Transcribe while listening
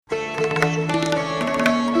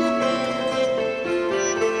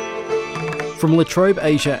From La Trobe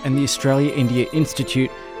Asia and the Australia-India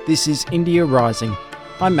Institute, this is India Rising.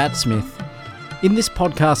 I'm Matt Smith. In this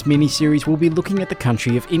podcast mini-series, we'll be looking at the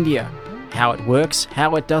country of India, how it works,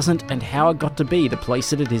 how it doesn't, and how it got to be the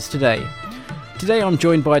place that it is today. Today I'm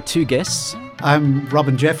joined by two guests. I'm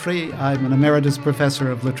Robin Jeffrey. I'm an Emeritus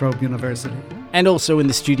Professor of Trobe University. And also in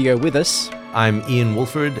the studio with us, I'm Ian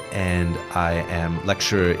Woolford, and I am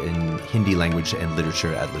lecturer in Hindi language and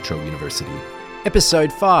literature at Trobe University.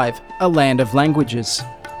 Episode 5, A Land of Languages.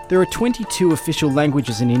 There are 22 official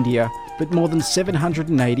languages in India, but more than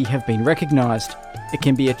 780 have been recognised. It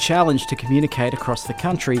can be a challenge to communicate across the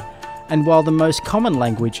country, and while the most common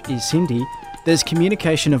language is Hindi, there's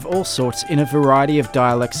communication of all sorts in a variety of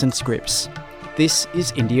dialects and scripts. This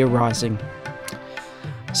is India Rising.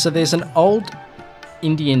 So there's an old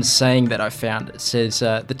Indian saying that I found. It says,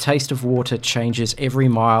 the taste of water changes every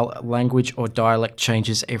mile, language or dialect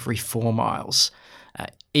changes every 4 miles.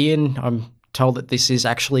 Ian, I'm told that this is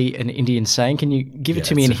actually an Indian saying. Can you give it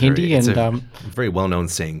to me in Hindi? It's a very well-known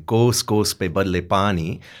saying, Kos kos pe badle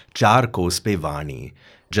pani, char kos pe vani.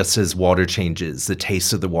 Just as water changes, the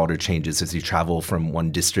taste of the water changes as you travel from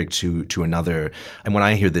one district to another. And when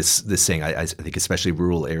I hear this saying, I think especially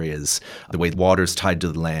rural areas, the way water's tied to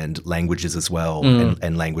the land, languages as well,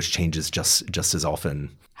 and language changes just as often.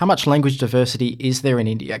 How much language diversity is there in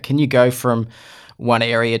India? Can you go from one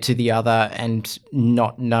area to the other and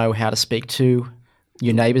not know how to speak to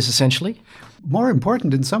your neighbours, essentially? More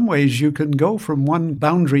important, in some ways, you can go from one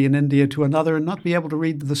boundary in India to another and not be able to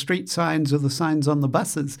read the street signs or the signs on the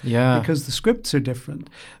buses because the scripts are different.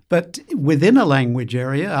 But within a language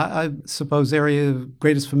area, I suppose area of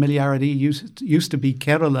greatest familiarity used to be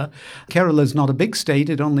Kerala. Kerala is not a big state.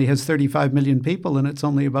 It only has 35 million people and it's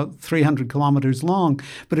only about 300 kilometers long.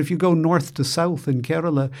 But if you go north to south in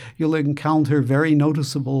Kerala, you'll encounter very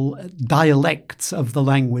noticeable dialects of the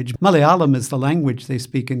language. Malayalam is the language they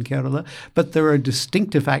speak in Kerala, but there are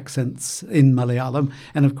distinctive accents in Malayalam.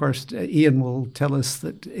 And of course, Ian will tell us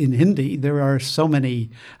that in Hindi, there are so many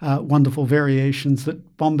wonderful variations that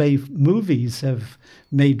Bombay movies have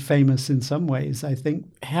made famous in some ways, I think.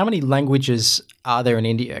 How many languages are there in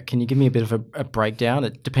India? Can you give me a bit of a breakdown?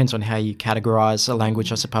 It depends on how you categorise a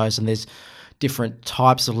language, I suppose, and there's different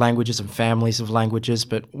types of languages and families of languages,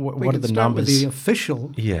 but what are the numbers? With the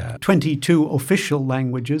official, 22 official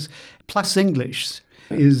languages, plus English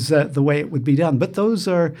is the way it would be done. But those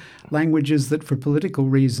are languages that for political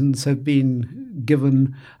reasons have been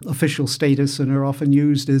given official status and are often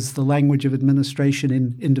used as the language of administration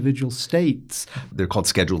in individual states. They're called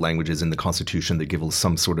scheduled languages in the Constitution that give us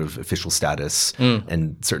some sort of official status,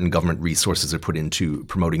 and certain government resources are put into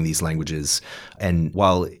promoting these languages. And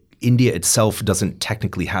while India itself doesn't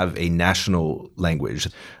technically have a national language.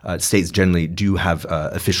 States generally do have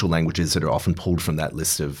official languages that are often pulled from that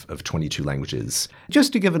list of 22 languages.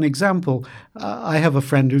 Just to give an example, I have a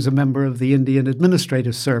friend who's a member of the Indian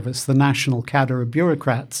Administrative Service, the national cadre of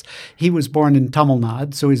bureaucrats. He was born in Tamil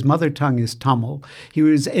Nadu, so his mother tongue is Tamil. He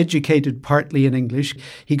was educated partly in English.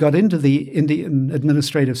 He got into the Indian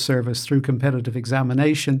Administrative Service through competitive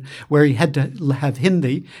examination, where he had to have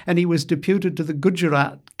Hindi, and he was deputed to the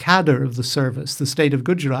Gujarat cadre of the service, the state of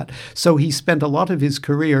Gujarat. So he spent a lot of his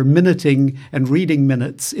career minuting and reading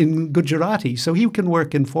minutes in Gujarati. So he can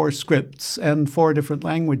work in 4 scripts and 4 different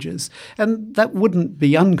languages. And that wouldn't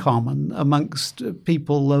be uncommon amongst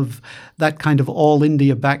people of that kind of all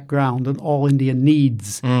India background and all India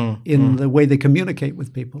needs in the way they communicate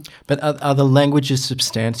with people. But are the languages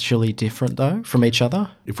substantially different, though, from each other?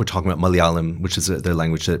 If we're talking about Malayalam, which is the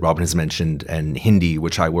language that Robin has mentioned, and Hindi,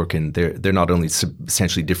 which I work in, they're not only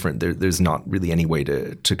substantially different, there's not really any way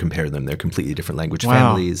to compare them. They're completely different language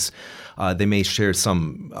families. They may share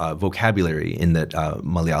some vocabulary in that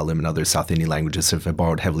Malayalam and other South Indian languages have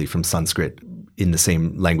borrowed heavily from Sanskrit in the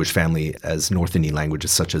same language family as North Indian languages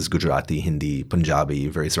such as Gujarati, Hindi, Punjabi,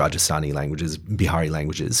 various Rajasthani languages, Bihari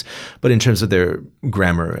languages. But in terms of their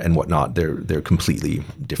grammar and whatnot, they're completely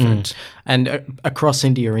different. And across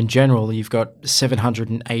India in general, you've got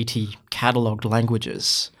 780 catalogued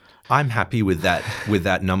languages. I'm happy with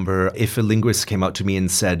that number. If a linguist came out to me and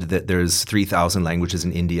said that there's 3,000 languages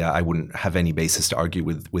in India, I wouldn't have any basis to argue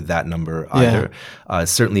with that number either.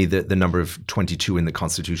 Certainly the number of 22 in the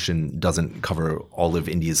Constitution doesn't cover all of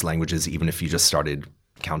India's languages, even if you just started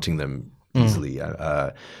counting them easily.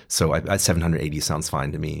 So 780 sounds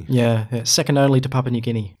fine to me. Yeah, second only to Papua New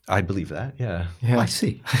Guinea. I believe that, yeah. I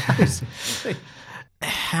see.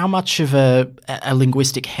 How much of a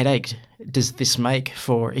linguistic headache does this make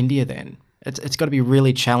for India then? It's got to be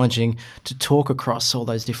really challenging to talk across all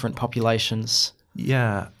those different populations.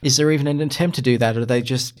 Yeah. Is there even an attempt to do that, or do they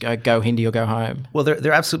just go Hindi or go home? Well,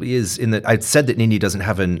 there absolutely is. In that, I'd said that India doesn't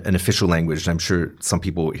have an official language, and I'm sure some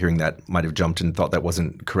people hearing that might have jumped and thought that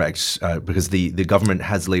wasn't correct, because the government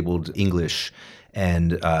has labeled English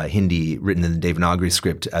and Hindi, written in the Devanagari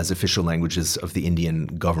script, as official languages of the Indian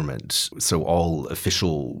government. So all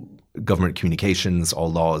official government communications,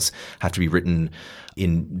 all laws have to be written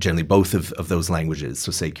in generally both of those languages.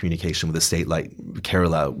 So say communication with a state like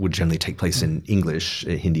Kerala would generally take place in English.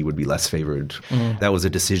 Hindi would be less favored. That was a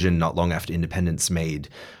decision not long after independence made,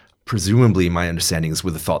 presumably, my understanding is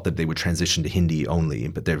with the thought that they would transition to Hindi only,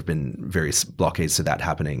 but there have been various blockades to that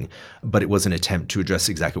happening. But it was an attempt to address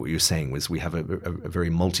exactly what you're saying, was we have a very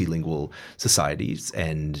multilingual society,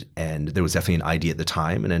 and there was definitely an idea at the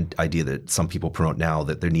time, and an idea that some people promote now,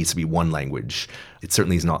 that there needs to be one language. It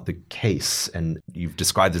certainly is not the case, and you've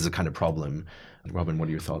described as a kind of problem. Robin, what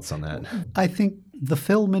are your thoughts on that? I think the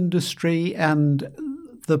film industry and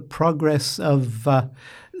the progress of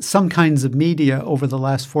some kinds of media over the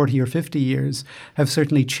last 40 or 50 years have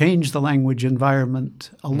certainly changed the language environment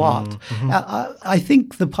a lot. I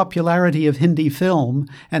think the popularity of Hindi film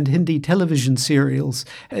and Hindi television serials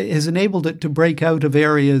has enabled it to break out of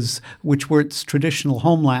areas which were its traditional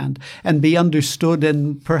homeland and be understood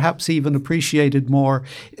and perhaps even appreciated more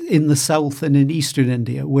in the south and in eastern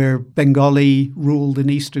India, where Bengali ruled in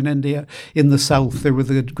eastern India. In the south, there were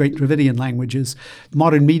the great Dravidian languages.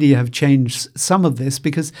 Modern media have changed some of this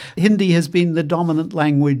because Hindi has been the dominant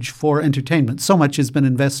language for entertainment. So much has been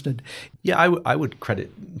invested. Yeah, I would credit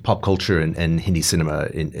pop culture and Hindi cinema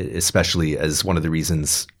especially as one of the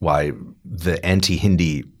reasons why the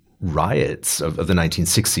anti-Hindi riots of the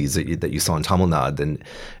 1960s that you saw in Tamil Nadu, and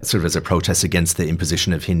sort of as a protest against the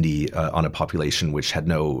imposition of Hindi on a population which had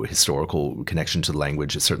no historical connection to the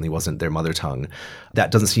language. It certainly wasn't their mother tongue.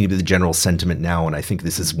 That doesn't seem to be the general sentiment now, and I think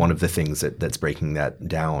this is one of the things that's breaking that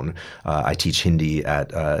down. I teach Hindi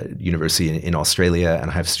at university in Australia,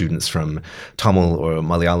 and I have students from Tamil or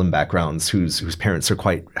Malayalam backgrounds whose parents are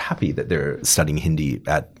quite happy that they're studying Hindi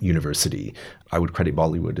at university. I would credit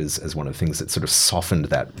Bollywood as one of the things that sort of softened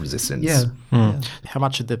that resistance. Yeah. How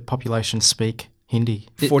much of the population speak Hindi?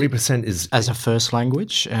 40% is as a first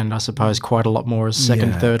language, and I suppose quite a lot more as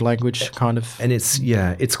second, third language kind of. And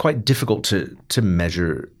it's quite difficult to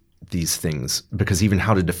measure these things, because even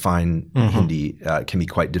how to define Hindi can be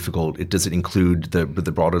quite difficult. Does it include the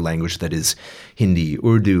broader language that is Hindi,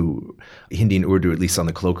 Urdu? Hindi and Urdu, at least on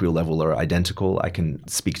the colloquial level, are identical. I can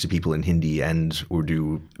speak to people in Hindi and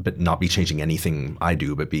Urdu, but not be changing anything I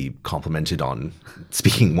do, but be complimented on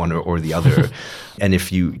speaking one or the other. And if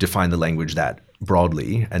you define the language that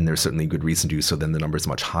broadly, and there's certainly good reason to do so, then the number is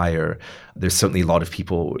much higher. There's certainly a lot of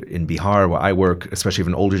people in Bihar where I work, especially of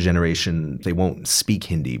an older generation, they won't speak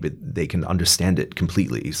Hindi, but they can understand it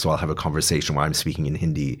completely. So I'll have a conversation where I'm speaking in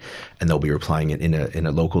Hindi and they'll be replying it in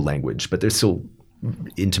a local language, but they're still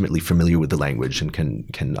intimately familiar with the language and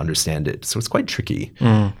can understand it. So it's quite tricky.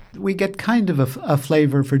 We get kind of a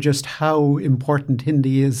flavor for just how important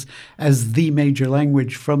Hindi is as the major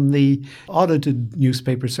language from the audited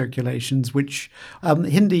newspaper circulations, which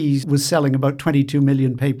Hindi was selling about 22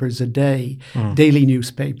 million papers a day, daily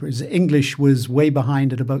newspapers. English was way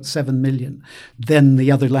behind at about 7 million. Then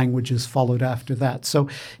the other languages followed after that. So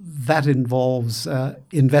that involves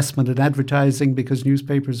investment in advertising, because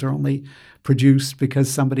newspapers are only produced because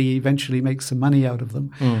somebody eventually makes some money out of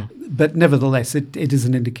them. But nevertheless, it is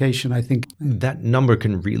an indication, I think. That number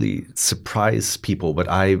can really surprise people, but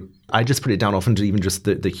I just put it down often to even just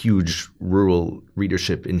the huge rural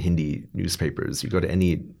readership in Hindi newspapers. You go to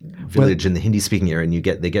any village in the Hindi-speaking area and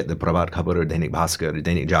they get the Prabhat Khabar or Dainik Bhaskar or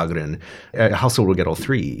Dainik Jagran. A household will get all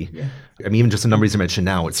three. Yeah. I mean, even just the numbers you mentioned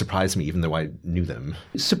now, it surprised me, even though I knew them.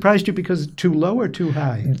 It surprised you because too low or too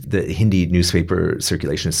high? The Hindi newspaper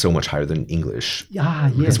circulation is so much higher than English.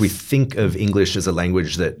 Yes. Because we think of English as a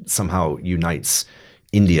language that somehow unites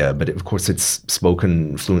India, but of course it's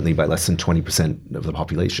spoken fluently by less than 20% of the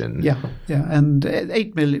population. Yeah, and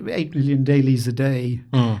 8 million dailies a day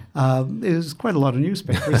is quite a lot of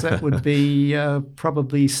newspapers. That would be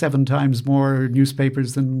probably 7 times more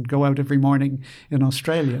newspapers than go out every morning in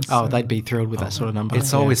Australia. So. Oh, they'd be thrilled with that sort of number.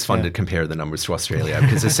 It's always fun to compare the numbers to Australia,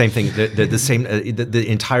 because the same thing, the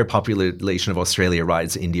entire population of Australia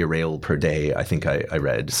rides India Rail per day, I think I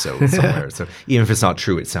read somewhere. So even if it's not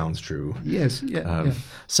true, it sounds true. Yes, yeah.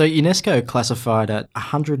 So UNESCO classified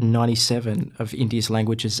 197 of India's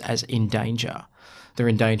languages as in danger. They're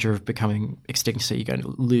in danger of becoming extinct, so you're going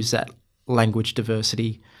to lose that language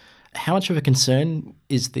diversity. How much of a concern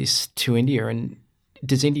is this to India, and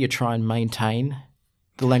does India try and maintain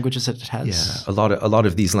the languages that it has? Yeah, a lot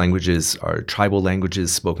of these languages are tribal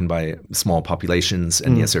languages spoken by small populations,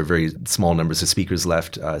 and yes, there are very small numbers of speakers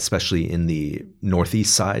left, especially in the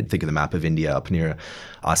northeast side. Think of the map of India up near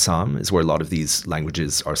Assam is where a lot of these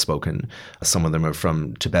languages are spoken. Some of them are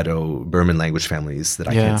from Tibeto-Burman language families that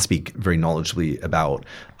I can't speak very knowledgeably about,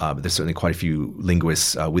 but there's certainly quite a few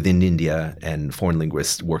linguists within India and foreign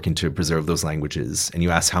linguists working to preserve those languages. And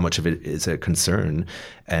you ask how much of it is a concern,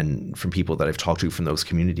 and from people that I've talked to from those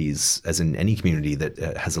communities, as in any community that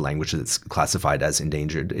has a language that's classified as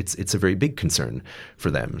endangered, it's a very big concern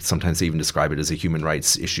for them. Sometimes they even describe it as a human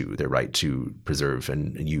rights issue, their right to preserve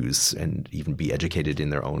and use and even be educated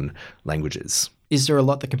in their own languages. Is there a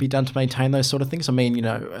lot that can be done to maintain those sort of things? I mean,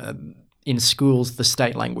 in schools, the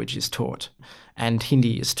state language is taught and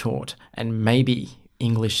Hindi is taught and maybe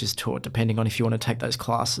English is taught, depending on if you want to take those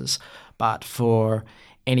classes. But for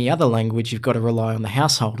any other language, you've got to rely on the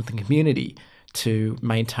household and the community to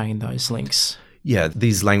maintain those links. Yeah,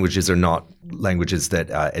 these languages are not languages that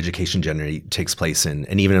education generally takes place in.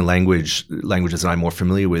 And even in languages that I'm more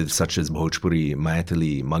familiar with, such as Bhojpuri,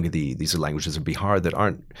 Maithili, Magadhi, these are languages of Bihar that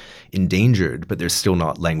aren't endangered, but they're still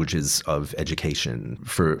not languages of education.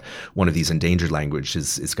 For one of these endangered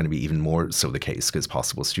languages, it's going to be even more so the case, because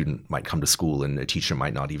possible student might come to school and a teacher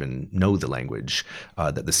might not even know the language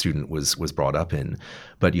that the student was brought up in.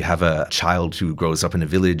 But you have a child who grows up in a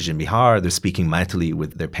village in Bihar, they're speaking Maithili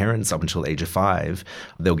with their parents up until the age of 5.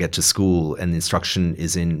 They'll get to school and the instruction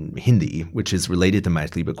is in Hindi, which is related to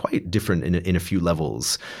Maithili, but quite different in a few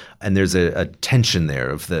levels. And there's a tension there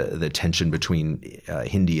of the tension between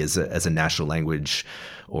Hindi as a national language,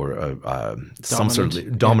 or some sort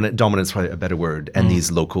of dominant is probably a better word, and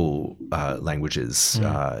these local languages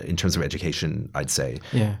in terms of education, I'd say.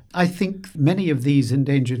 Yeah, I think many of these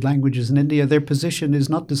endangered languages in India, their position is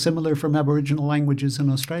not dissimilar from Aboriginal languages in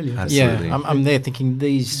Australia. Absolutely. Yeah, I'm there thinking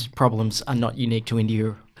these problems are not unique to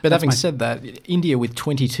India. But having said that, India with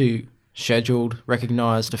 22 scheduled,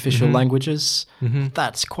 recognised official languages,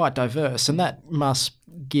 that's quite diverse, and that must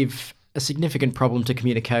give a significant problem to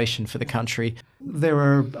communication for the country. There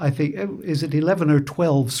are, I think, is it 11 or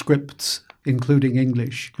 12 scripts, including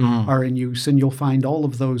English, are in use, and you'll find all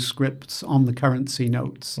of those scripts on the currency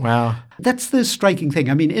notes. Wow. That's the striking thing.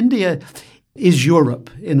 I mean, India is Europe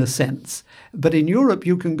in a sense. But in Europe,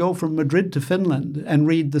 you can go from Madrid to Finland and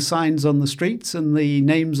read the signs on the streets and the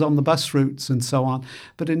names on the bus routes and so on.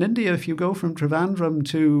 But in India, if you go from Trivandrum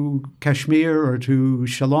to Kashmir or to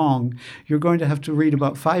Shillong, you're going to have to read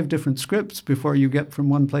about 5 different scripts before you get from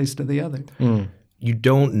one place to the other. You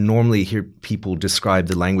don't normally hear people describe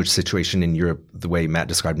the language situation in Europe the way Matt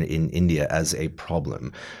described it in India as a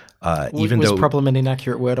problem. Was problem an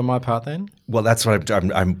inaccurate word on my part then? Well, that's what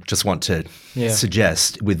I just want to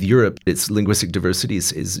suggest. With Europe, its linguistic diversity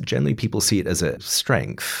is generally people see it as a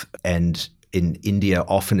strength. And in India,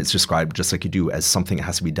 often it's described just like you do as something that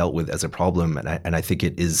has to be dealt with as a problem. And I think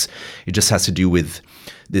it just has to do with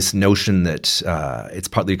this notion that it's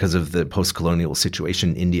partly because of the post-colonial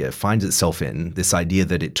situation India finds itself in, this idea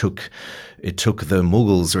that it took the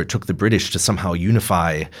Mughals or it took the British to somehow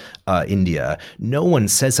unify India. No one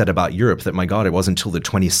says that about Europe, that, my God, it wasn't until the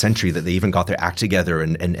 20th century that they even got their act together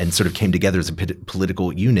and sort of came together as a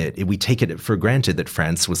political unit. We take it for granted that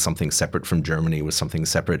France was something separate from Germany, was something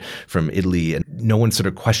separate from Italy, and no one sort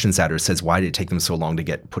of questions that or says, why did it take them so long to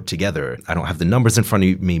get put together? I don't have the numbers in front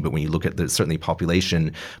of me, but when you look at certainly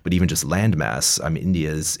population, but even just landmass, I mean,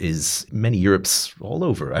 India is many Europes all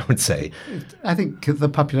over, I would say. I think the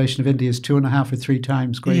population of India is 2.5 or 3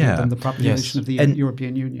 times greater than the population of the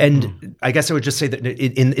European Union. And I guess I would just say that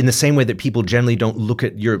in the same way that people generally don't look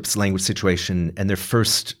at Europe's language situation and their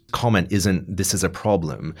first comment isn't, this is a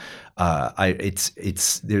problem. It's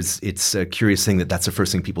a curious thing that's the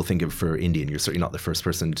first thing people think of for India, and you're certainly not the first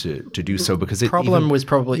person to do so, because problem was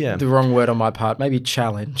probably the wrong word on my part. Maybe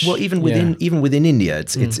challenge. Well, even within India,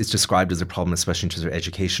 it's described as a problem, especially in terms of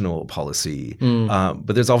educational policy.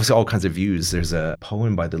 But there's obviously all kinds of views. There's a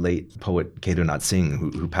poem by the late poet Kedarnath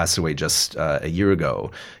Singh, who passed away just a year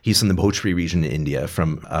ago. He's from the Bhojpuri region in India,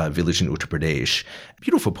 from a village in Uttar Pradesh.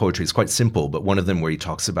 Beautiful poetry. It's quite simple, but one of them where he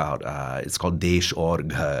talks about it's called Desh aur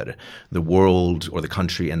Ghar, the world or the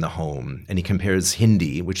country and the home. And he compares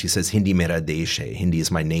Hindi, which he says, Hindi mera desh hai. Hindi is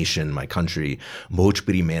my nation, my country.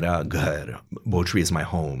 Bhojpuri mera ghar. Bhojpuri is my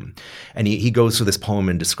home. And he goes through this poem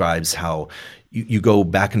and describes how you go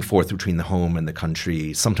back and forth between the home and the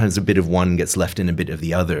country. Sometimes a bit of one gets left in a bit of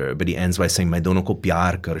the other, but he ends by saying, "Main dono ko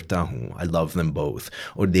pyar karta hu." I love them both.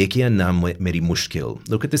 Or dekhiye na meri mushkil.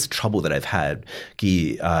 Look at this trouble that I've had,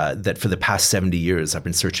 that for the past 70 years I've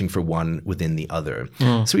been searching for one within the other.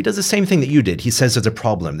 So he does the same thing that you did. He says there's a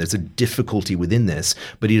problem, there's a difficulty within this,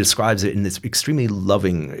 but he describes it in this extremely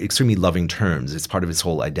loving terms. It's part of his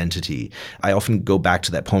whole identity. I often go back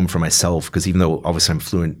to that poem for myself, because even though obviously I'm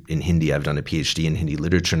fluent in Hindi, I've done a PhD in Hindi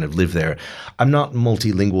literature and have lived there, I'm not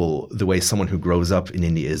multilingual the way someone who grows up in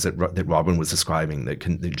India is, that Robin was describing, that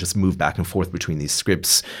can just move back and forth between these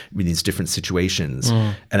scripts, with these different situations.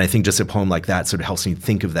 And I think just a poem like that sort of helps me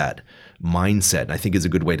think of that mindset, and I think is a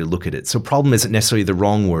good way to look at it. So problem isn't necessarily the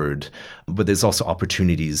wrong word, but there's also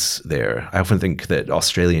opportunities there. I often think that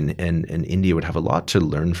Australia and India would have a lot to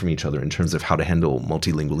learn from each other in terms of how to handle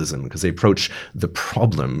multilingualism, because they approach the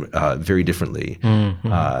problem very differently,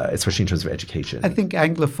 especially in terms of education. I think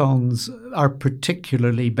Anglophones are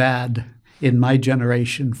particularly bad in my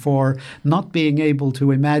generation for not being able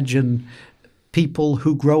to imagine people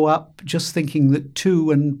who grow up just thinking that 2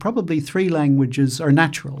 and probably 3 languages are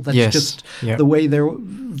natural. That's just the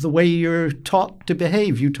way you're taught to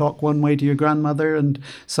behave. You talk one way to your grandmother and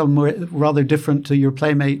some rather different to your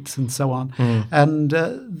playmates and so on. And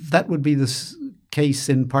that would be the case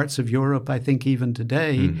in parts of Europe, I think, even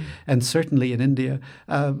today, and certainly in India.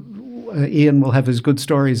 Ian will have as good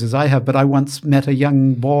stories as I have, but I once met a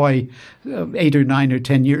young boy, 8 or 9 or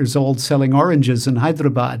 10 years old, selling oranges in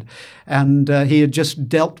Hyderabad. And he had just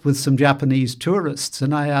dealt with some Japanese tourists.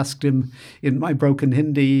 And I asked him in my broken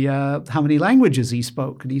Hindi how many languages he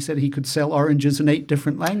spoke. And he said he could sell oranges in 8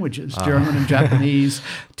 different languages, German and Japanese,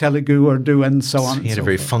 Telugu, Urdu, and so on. He had a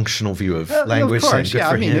very functional view of language. Of course, good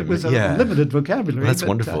for him. It was a limited vocabulary. That's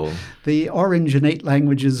wonderful. The orange in 8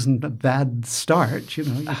 languages isn't a bad start. You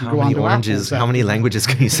know, you can go on to apples. How many languages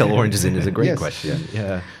can you sell oranges in is a great question.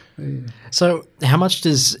 Yeah. So how much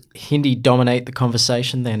does Hindi dominate the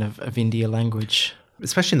conversation then of India language?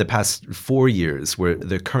 Especially in the past 4 years, where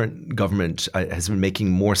the current government has been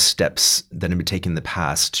making more steps than have been taken in the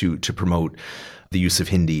past to promote the use of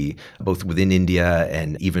Hindi, both within India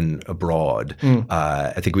and even abroad.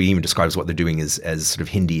 I think we even describes what they're doing as sort of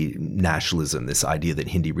Hindi nationalism, this idea that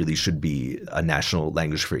Hindi really should be a national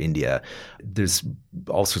language for India. There's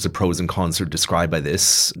all sorts of pros and cons sort of described by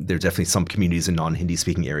this. There are definitely some communities in non-Hindi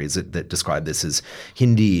speaking areas that describe this as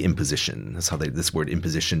Hindi imposition. That's how this word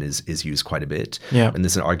imposition is used quite a bit. Yeah. And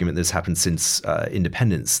there's an argument that's happened since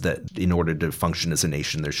independence, that in order to function as a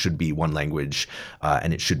nation, there should be one language,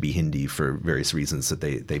 and it should be Hindi for various reasons that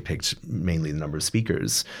they picked, mainly the number of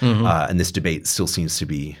speakers. And this debate still seems to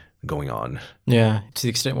be going on. Yeah, to the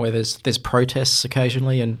extent where there's protests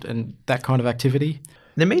occasionally and that kind of activity.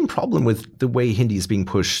 The main problem with the way Hindi is being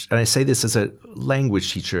pushed, and I say this as a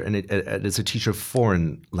language teacher and as a teacher of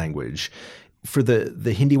foreign language, for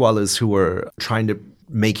the Hindiwalas who are trying to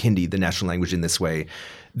make Hindi the national language in this way,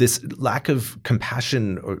 this lack of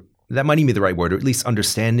compassion, or that might even be the right word, or at least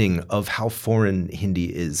understanding of how foreign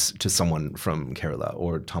Hindi is to someone from Kerala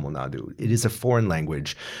or Tamil Nadu. It is a foreign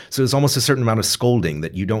language. So there's almost a certain amount of scolding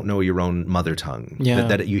that you don't know your own mother tongue,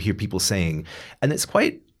 that you hear people saying. And it's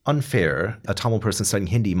quite unfair. A Tamil person studying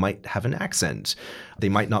Hindi might have an accent. They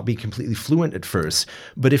might not be completely fluent at first.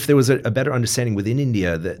 But if there was a better understanding within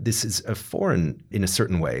India that this is a foreign in a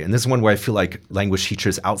certain way, and this is one where I feel like language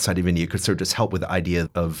teachers outside of India could sort of just help with the idea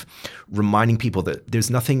of reminding people that there's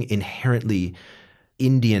nothing inherently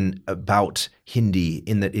Indian about Hindi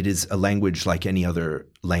in that it is a language like any other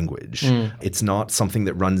language. It's not something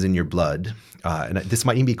that runs in your blood. And this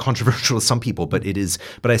might even be controversial to some people, but it is.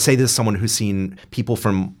 But I say this as someone who's seen people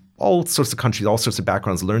from all sorts of countries, all sorts of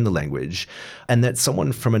backgrounds learn the language, and that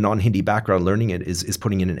someone from a non-Hindi background learning it is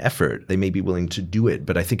putting in an effort. They may be willing to do it,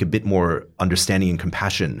 but I think a bit more understanding and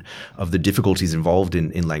compassion of the difficulties involved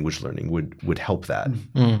in language learning would help that.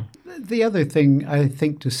 The other thing I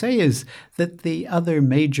think to say is that the other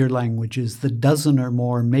major languages, the dozen or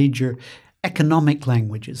more major economic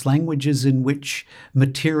languages, languages in which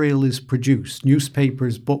material is produced,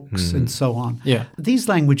 newspapers, books, and so on. Yeah. These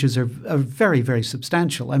languages are very, very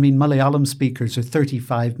substantial. I mean, Malayalam speakers are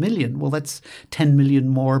 35 million. Well, that's 10 million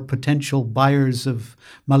more potential buyers of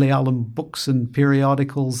Malayalam books and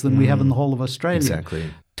periodicals than we have in the whole of Australia. Exactly.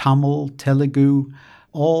 Tamil, Telugu,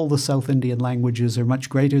 all the South Indian languages are much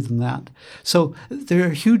greater than that. So there are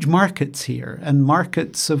huge markets here, and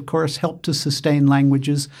markets, of course, help to sustain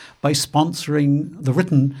languages by sponsoring the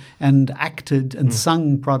written and acted and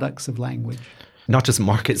sung products of language. not just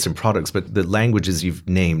markets and products, but the languages you've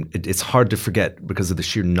named. It's hard to forget because of the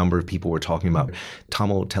sheer number of people we're talking about.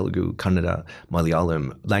 Tamil, Telugu, Kannada,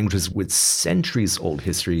 Malayalam, languages with centuries-old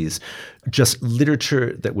histories, just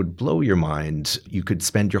literature that would blow your mind. You could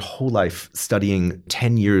spend your whole life studying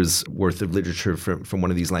 10 years worth of literature from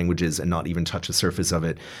one of these languages and not even touch the surface of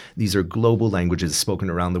it. These are global languages spoken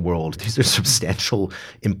around the world. These are substantial,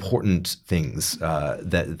 important things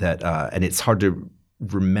and it's hard to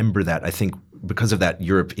remember that, I think, because of that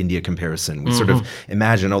Europe-India comparison. We sort of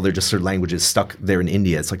imagine, they're just sort of languages stuck there in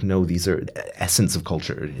India. It's like, no, these are essence of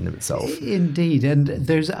culture in of itself. Indeed. And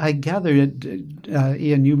I gather,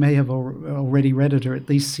 Ian, you may have already read it or at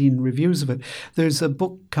least seen reviews of it. There's a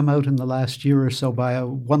book come out in the last year or so by a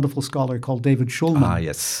wonderful scholar called David Schulman.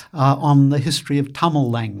 Yes. On the history of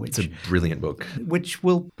Tamil language. It's a brilliant book. Which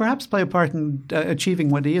will perhaps play a part in achieving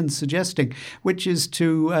what Ian's suggesting, which is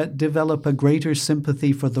to develop a greater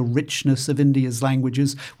sympathy for the richness of India's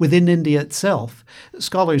languages within India itself.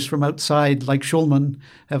 Scholars from outside, like Schulman,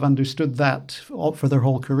 have understood that for their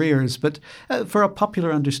whole careers. But for a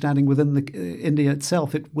popular understanding within India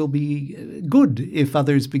itself, it will be good if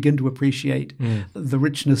others begin to appreciate the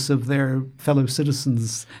richness of their fellow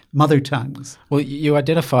citizens' mother tongues. Well, you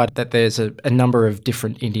identified that there's a number of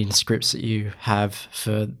different Indian scripts that you have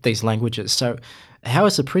for these languages. So how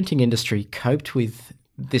has the printing industry coped with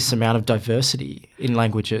this amount of diversity in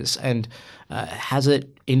languages, and has it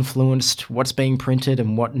influenced what's being printed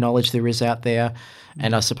and what knowledge there is out there?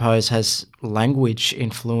 And I suppose, has language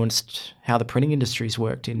influenced how the printing industry's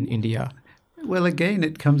worked in India? Well, again,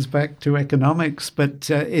 it comes back to economics,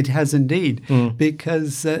 but it has indeed,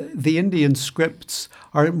 because the Indian scripts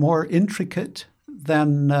are more intricate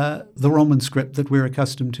than the Roman script that we're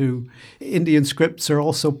accustomed to. Indian scripts are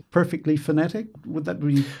also perfectly phonetic. Would that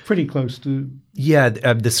be pretty close to? Yeah,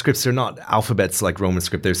 the scripts are not alphabets like Roman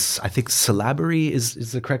script. There's, I think, syllabary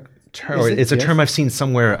is the correct term. It's a term I've seen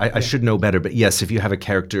somewhere. I should know better. But yes, if you have a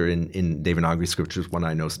character in Devanagari script, which is one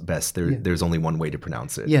I know best, there's only one way to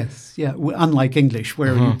pronounce it. Yes, yeah. Unlike English,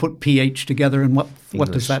 where you put PH together, and what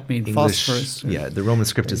does that mean? English, phosphorus? Yeah, the Roman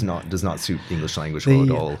script does not suit English language well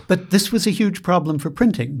at all. But this was a huge problem for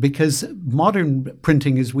printing, because modern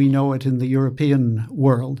printing, as we know it in the European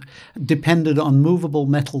world, depended on movable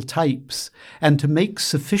metal types. And to make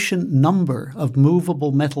sufficient number of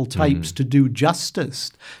movable metal types to do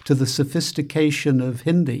justice to the sophistication of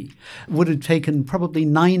Hindi would have taken probably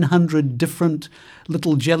 900 different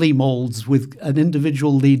little jelly molds with an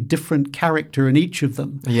individually different character in each of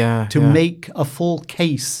them to make a full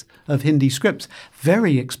case of Hindi scripts.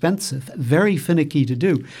 Very expensive, very finicky to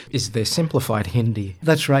do. Is there simplified Hindi?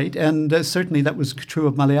 That's right, and certainly that was true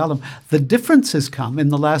of Malayalam. The difference has come in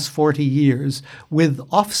the last 40 years with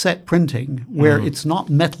offset printing, where it's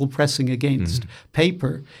not metal pressing against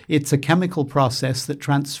paper. It's a chemical process that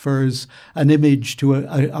transfers an image to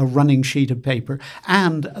a running sheet of paper,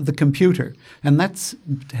 and the computer. And that's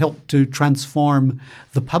helped to transform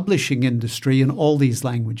the publishing industry in all these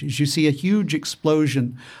languages. You see a huge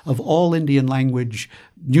explosion of all Indian language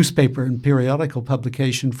newspaper and periodical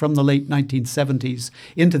publication from the late 1970s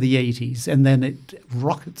into the 80s, and then it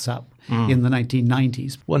rockets up in the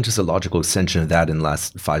 1990s. Well, and just a logical extension of that, in the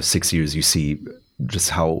last 5-6 years, you see just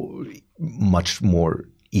how much more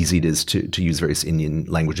easy it is to use various Indian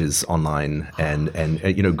languages online, and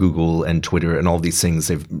Google and Twitter and all these things,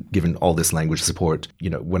 they've given all this language support.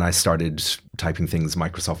 When I started typing things,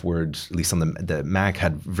 Microsoft Word, at least on the Mac,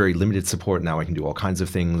 had very limited support. Now I can do all kinds of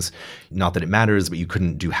things. Not that it matters, but you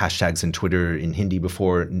couldn't do hashtags in Twitter in Hindi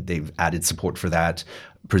before. They've added support for that,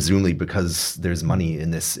 presumably because there's money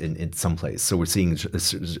in this in some place. So we're seeing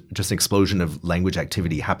just an explosion of language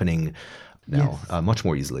activity happening now, much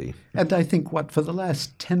more easily. And I think for the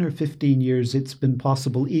last 10 or 15 years, it's been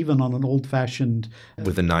possible even on an old-fashioned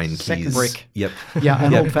with a 9 keys brick. Yep. Yeah,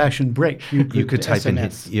 an old-fashioned brick. You could type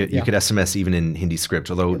SMS. You could SMS even in Hindi script,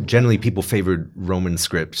 although generally people favored Roman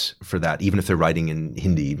script for that, even if they're writing in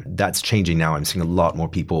Hindi. That's changing now. I'm seeing a lot more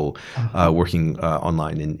people working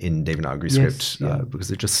online in Devanagari script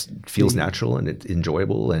because it just feels natural and it's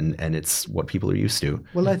enjoyable and it's what people are used to.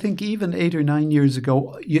 Well, I think even 8 or 9 years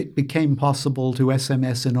ago, it became possible to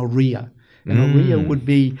SMS in Oriya. And Oriya would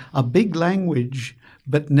be a big language,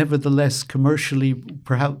 but nevertheless commercially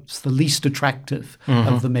perhaps the least attractive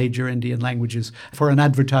of the major Indian languages for an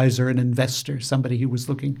advertiser, an investor, somebody who was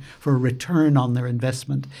looking for a return on their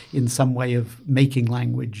investment in some way of making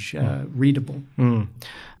language readable.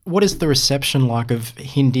 What is the reception like of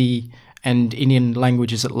Hindi and Indian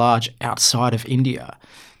languages at large outside of India?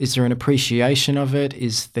 Is there an appreciation of it?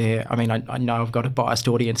 Is there, I know I've got a biased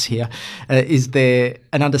audience here. Is there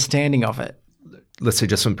an understanding of it? let's say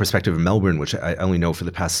just from the perspective of Melbourne, which I only know for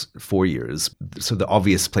the past 4 years. So the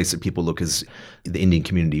obvious place that people look is the Indian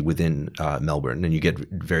community within Melbourne. And you get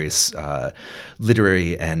various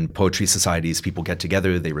literary and poetry societies. People get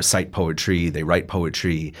together, they recite poetry, they write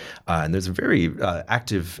poetry. And there's a very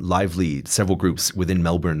active, lively several groups within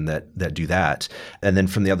Melbourne that do that. And then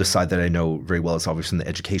from the other side that I know very well is obviously from the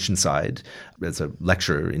education side. As a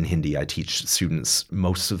lecturer in Hindi, I teach students.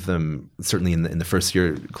 Most of them, certainly in the first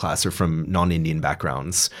year class, are from non-Indian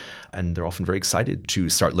backgrounds, and they're often very excited to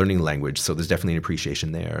start learning the language. So there's definitely an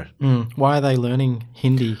appreciation there. Why are they learning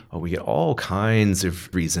Hindi? Oh, we get all kinds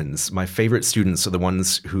of reasons. My favorite students are the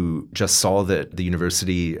ones who just saw that the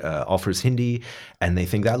university offers Hindi, and they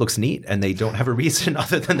think that looks neat, and they don't have a reason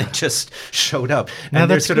other than they just showed up. And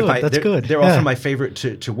that's good. They're often my favorite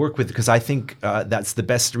to work with, because I think that's the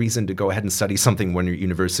best reason to go ahead and study something when you're at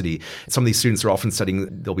university. Some of these students are often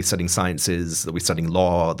they'll be studying sciences, they'll be studying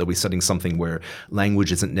law, they'll be studying something where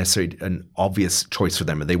language isn't necessarily an obvious choice for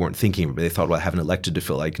them, and they weren't thinking of it. They thought, well, I have an elective to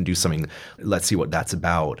fill, I can do something, let's see what that's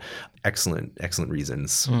about. Excellent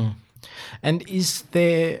reasons. And is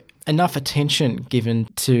there enough attention given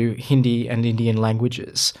to Hindi and Indian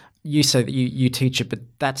languages? You say that you teach it, but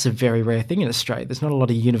that's a very rare thing in Australia. There's not a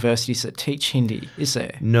lot of universities that teach Hindi, is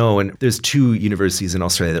there? No, and there's 2 universities in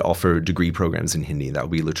Australia that offer degree programs in Hindi. That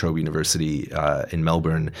would be Trobe University in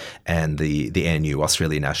Melbourne, and the ANU,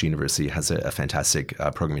 Australian National University, has a fantastic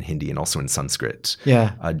program in Hindi and also in Sanskrit.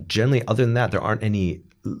 Yeah. Generally, other than that, there aren't any,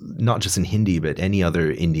 not just in Hindi, but any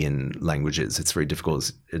other Indian languages. It's very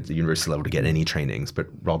difficult at the university level to get any trainings, but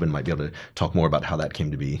Robin might be able to talk more about how that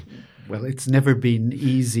came to be. Well, it's never been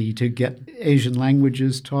easy to get Asian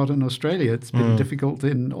languages taught in Australia. It's been difficult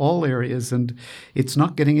in all areas, and it's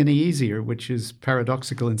not getting any easier, which is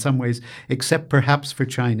paradoxical in some ways, except perhaps for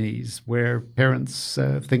Chinese, where parents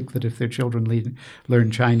think that if their children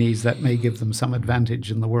learn Chinese, that may give them some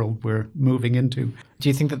advantage in the world we're moving into. Do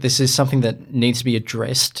you think that this is something that needs to be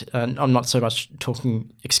addressed? I'm not so much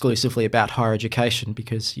talking exclusively about higher education,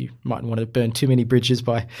 because you mightn't want to burn too many bridges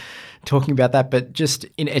by talking about that, but just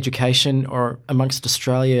in education or amongst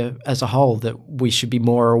Australia as a whole, that we should be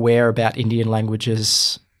more aware about Indian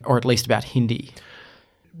languages, or at least about Hindi.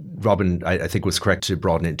 Robin, I think, was correct to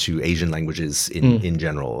broaden it to Asian languages in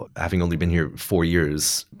general. Having only been here 4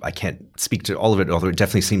 years, I can't speak to all of it, although it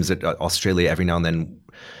definitely seems that Australia every now and then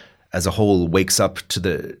as a whole wakes up to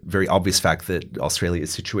the very obvious fact that Australia is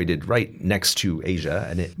situated right next to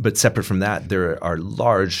Asia. But separate from that, there are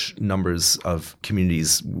large numbers of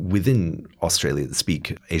communities within Australia that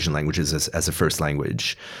speak Asian languages as a first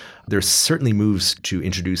language. There are certainly moves to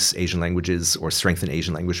introduce Asian languages or strengthen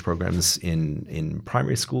Asian language programs in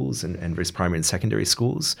primary schools and various primary and secondary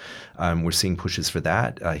schools. We're seeing pushes for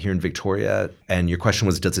that here in Victoria. And your question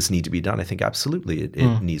was, does this need to be done? I think absolutely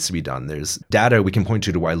it needs to be done. There's data we can point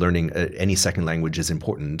to why learning any second language is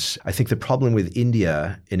important. I think the problem with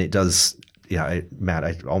India, and it does... Yeah, Matt,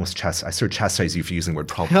 I sort of chastise you for using the word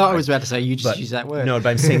problem. No, I was about to say, you just use that word. No, but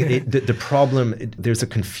I'm saying the problem, there's a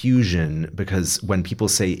confusion, because when people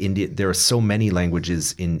say India, there are so many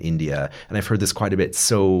languages in India, and I've heard this quite a bit,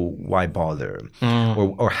 so why bother?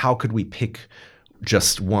 Or how could we pick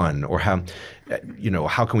just one? Or how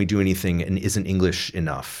can we do anything, and isn't English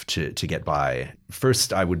enough to get by?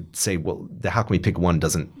 First, I would say, well, how can we pick one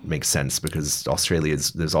doesn't make sense, because Australia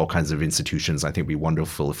there's all kinds of institutions. I think it would be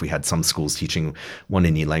wonderful if we had some schools teaching one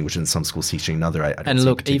Indian language and some schools teaching another. And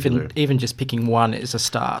look, even just picking one is a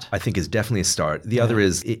start. I think is definitely a start. The other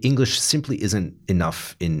is English simply isn't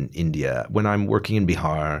enough in India. When I'm working in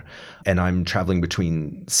Bihar and I'm traveling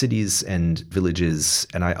between cities and villages,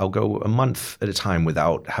 and I'll go a month at a time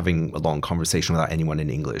without having a long conversation without anyone in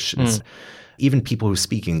English. Even people who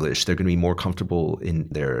speak English, they're going to be more comfortable in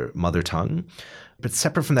their mother tongue. But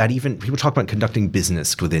separate from that, even people talk about conducting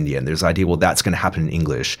business with India, and there's the idea, well, that's going to happen in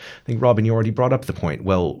English. I think, Robin, you already brought up the point.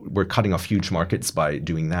 Well, we're cutting off huge markets by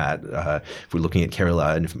doing that. If we're looking at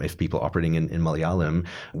Kerala, and if people operating in Malayalam,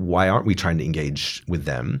 why aren't we trying to engage with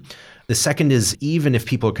them? The second is, even if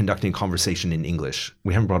people are conducting conversation in English,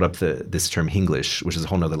 we haven't brought up this term Hinglish, which is a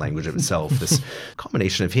whole other language of itself, this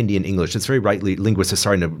combination of Hindi and English. It's very rightly, linguists are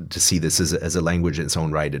starting to see this as a language in its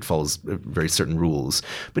own right. It follows very certain rules.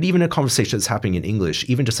 But even a conversation that's happening in English,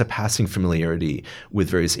 even just a passing familiarity with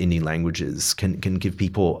various Indian languages can give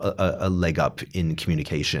people a leg up in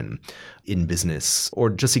communication, in business. Or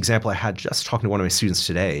just example, I had just talking to one of my students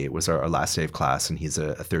today. It was our last day of class, and he's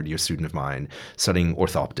a third-year student of mine studying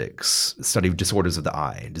orthoptics, study of disorders of the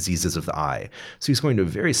eye, diseases of the eye. So he's going to a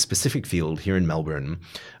very specific field here in Melbourne.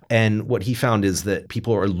 And what he found is that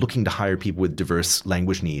people are looking to hire people with diverse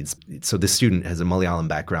language needs. So this student has a Malayalam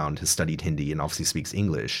background, has studied Hindi, and obviously speaks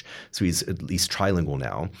English. So he's at least trilingual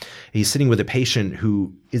now. He's sitting with a patient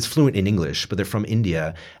who is fluent in English, but they're from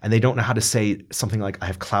India, and they don't know how to say something like, I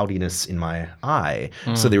have cloudiness in my eye.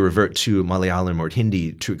 So they revert to Malayalam or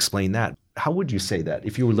Hindi to explain that. How would you say that?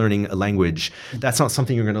 If you were learning a language, that's not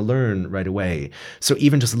something you're going to learn right away. So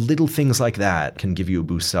even just little things like that can give you a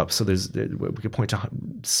boost up. So we could point to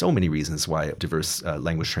so many reasons why diverse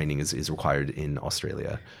language training is required in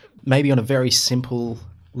Australia. Maybe on a very simple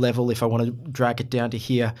level, if I want to drag it down to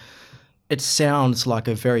here, it sounds like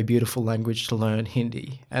a very beautiful language to learn,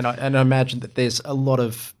 Hindi. And I imagine that there's a lot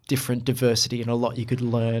of different diversity and a lot you could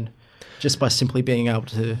learn just by simply being able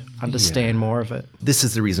to understand more of it. This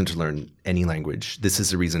is the reason to learn any language. This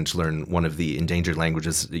is the reason to learn one of the endangered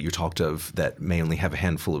languages that you talked of that may only have a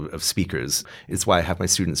handful of speakers. It's why I have my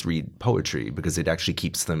students read poetry, because it actually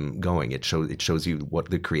keeps them going. It shows you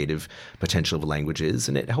what the creative potential of a language is,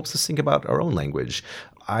 and it helps us think about our own language.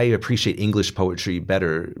 I appreciate English poetry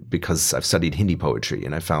better because I've studied Hindi poetry,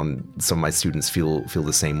 and I found some of my students feel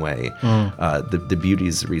the same way. The beauty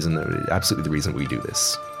is absolutely the reason we do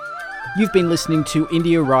this. You've been listening to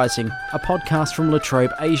India Rising, a podcast from La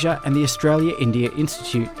Trobe Asia and the Australia-India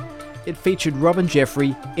Institute. It featured Robin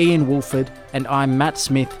Jeffrey, Ian Woolford, and I'm Matt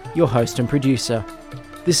Smith, your host and producer.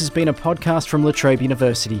 This has been a podcast from La Trobe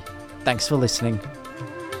University. Thanks for listening.